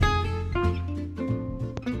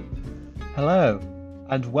Hello,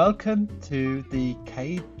 and welcome to the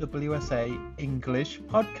KWSA English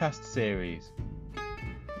podcast series.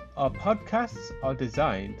 Our podcasts are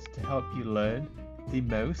designed to help you learn the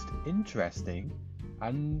most interesting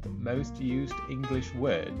and most used English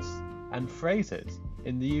words and phrases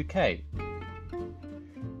in the UK.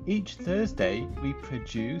 Each Thursday, we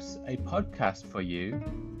produce a podcast for you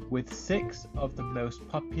with 6 of the most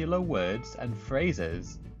popular words and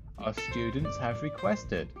phrases our students have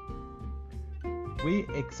requested. We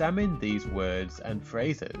examine these words and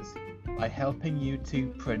phrases by helping you to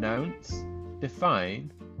pronounce,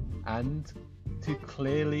 define, and to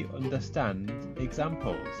clearly understand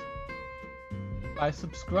examples. By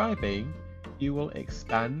subscribing, you will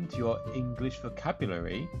expand your English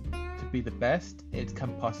vocabulary to be the best it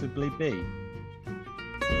can possibly be.